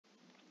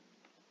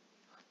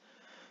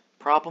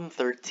Problem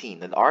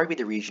 13. Let R be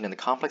the region in the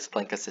complex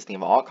plane consisting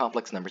of all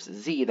complex numbers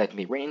z that can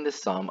be written in the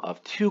sum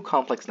of two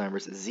complex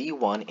numbers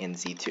z1 and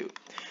z2.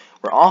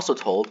 We're also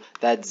told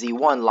that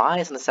z1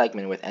 lies in the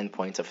segment with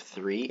endpoints of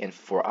 3 and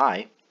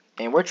 4i,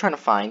 and we're trying to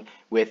find,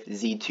 with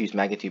z2's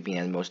magnitude being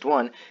at most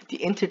 1, the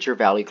integer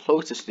value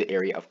closest to the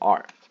area of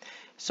R.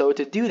 So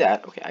to do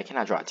that, okay, I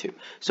cannot draw it too.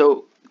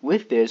 So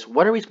with this,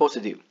 what are we supposed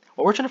to do?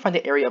 Well, we're trying to find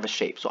the area of a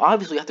shape, so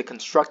obviously we have to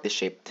construct this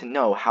shape to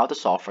know how to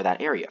solve for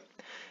that area.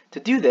 To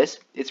do this,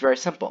 it's very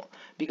simple,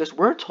 because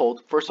we're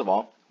told, first of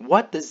all,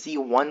 what the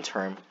z1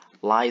 term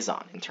lies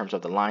on in terms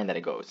of the line that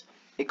it goes.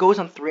 It goes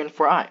on 3 and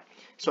 4i.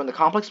 So in the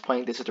complex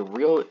plane, this is the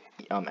real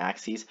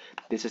axis,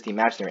 this is the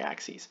imaginary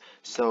axis.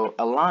 So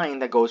a line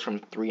that goes from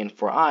 3 and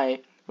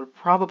 4i would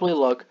probably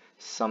look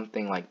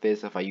something like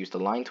this. If I use the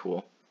line tool,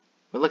 it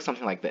would look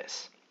something like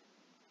this.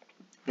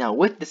 Now,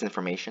 with this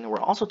information, we're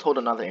also told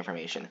another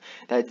information,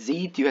 that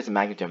z2 has a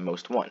magnitude of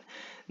most 1.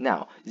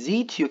 Now,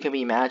 z2 can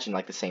be imagined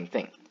like the same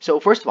thing. So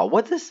first of all,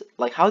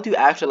 how do you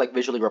actually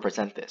visually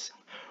represent this?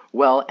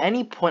 Well,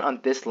 any point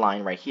on this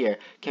line right here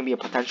can be a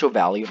potential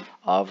value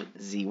of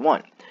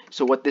z1.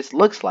 So what this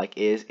looks like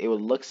is, it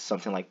would look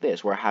something like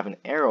this, where I have an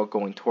arrow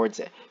going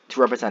towards it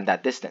to represent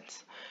that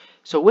distance.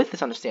 So with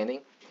this understanding,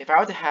 if I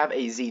were to have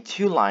a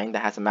z2 line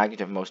that has a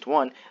magnitude of most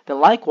 1, then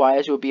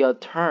likewise it would be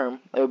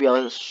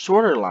a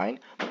shorter line,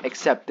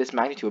 except this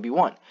magnitude would be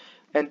 1.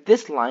 And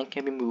this line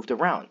can be moved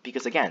around,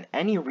 because again,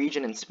 any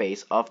region in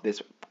space of this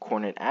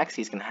coordinate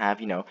axis can have,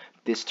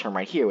 this term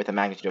right here with a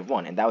magnitude of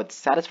 1, and that would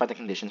satisfy the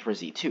conditions for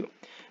z2.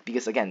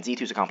 Because again,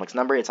 z2 is a complex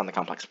number, it's on the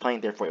complex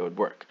plane, therefore it would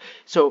work.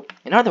 So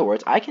in other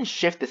words, I can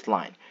shift this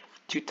line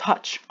to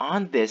touch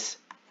on this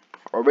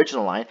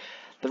original line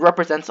that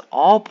represents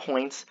all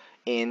points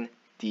in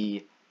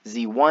the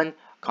z1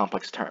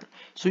 complex term.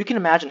 So you can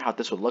imagine how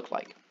this would look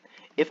like.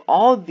 If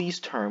all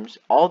these terms,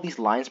 all these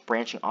lines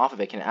branching off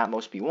of it can at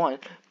most be 1,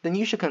 then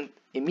you should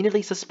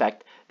immediately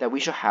suspect that we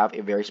should have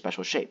a very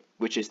special shape,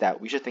 which is that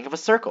we should think of a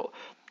circle,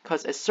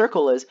 because a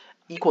circle is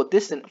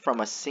equidistant from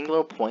a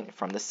singular point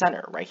from the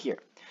center right here.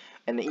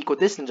 And the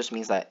equidistant just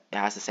means that it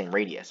has the same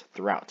radius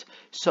throughout.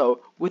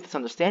 So with this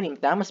understanding,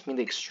 that must mean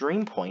the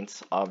extreme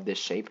points of this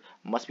shape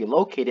must be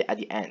located at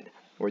the end,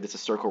 where there's a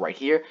circle right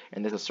here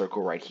and there's a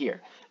circle right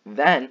here.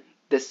 Then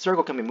this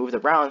circle can be moved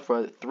around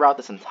throughout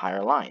this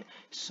entire line.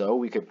 So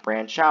we could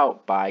branch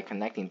out by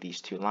connecting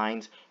these two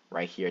lines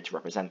right here to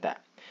represent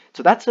that.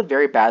 So that's a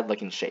very bad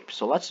looking shape.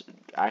 So let's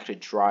actually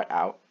draw it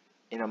out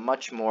in a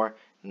much more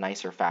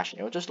nicer fashion.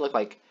 It will just look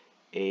like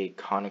a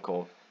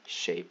conical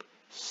shape,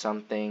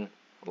 something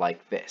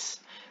like this.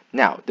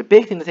 Now, the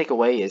big thing to take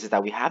away is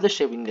that we have the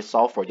shape we need to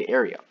solve for, the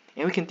area.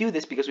 And we can do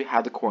this because we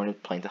have the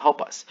coordinate plane to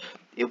help us.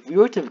 If we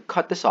were to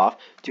cut this off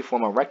to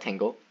form a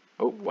rectangle,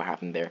 oh, what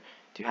happened there?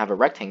 To have a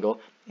rectangle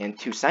and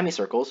two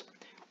semicircles,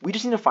 we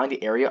just need to find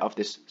the area of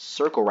this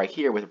circle right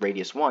here with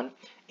radius 1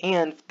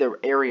 and the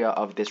area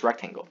of this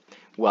rectangle.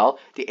 Well,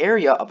 the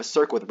area of a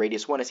circle with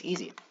radius 1 is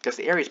easy because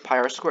the area is pi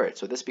r squared,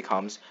 so this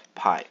becomes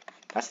pi.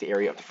 That's the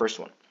area of the first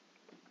one.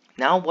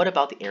 Now, what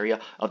about the area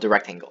of the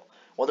rectangle?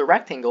 Well, the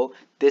rectangle,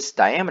 this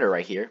diameter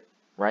right here,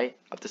 right,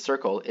 of the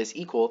circle is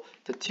equal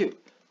to 2.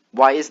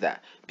 Why is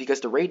that?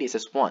 Because the radius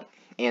is 1,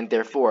 and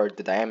therefore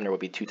the diameter will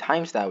be 2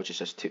 times that, which is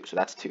just 2. So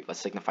that's 2. Let's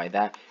signify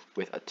that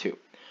with a 2.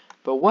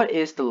 But what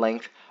is the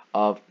length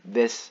of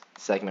this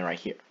segment right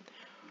here?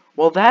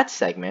 Well, that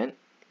segment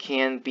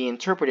can be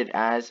interpreted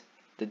as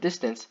the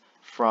distance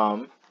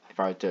from, if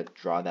I were to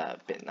draw that a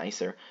bit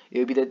nicer, it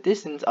would be the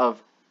distance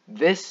of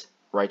this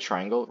right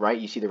triangle, right?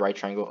 You see the right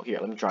triangle here.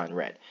 Let me draw in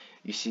red.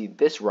 You see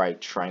this right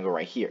triangle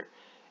right here.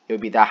 It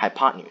would be that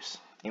hypotenuse.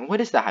 And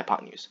what is that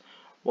hypotenuse?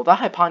 Well, that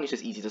hypotenuse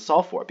is easy to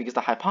solve for because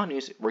the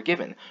hypotenuse we're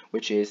given,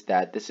 which is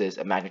that this is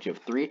a magnitude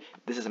of 3,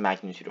 this is a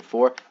magnitude of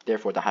 4,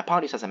 therefore the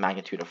hypotenuse has a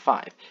magnitude of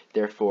 5.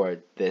 Therefore,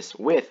 this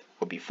width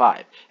will be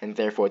 5, and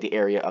therefore the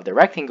area of the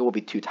rectangle will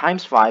be 2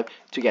 times 5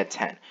 to get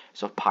 10.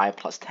 So pi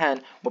plus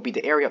 10 will be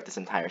the area of this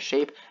entire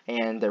shape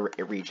and the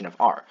region of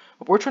R.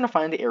 But we're trying to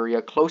find the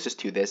area closest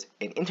to this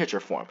in integer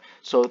form.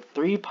 So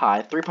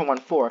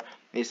 3.14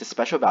 is the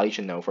special value you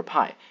should know for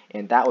pi,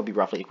 and that would be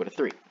roughly equal to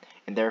 3.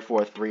 And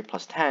therefore 3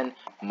 plus 10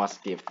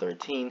 must give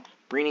 13,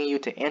 bringing you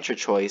to answer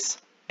choice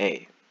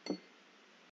A.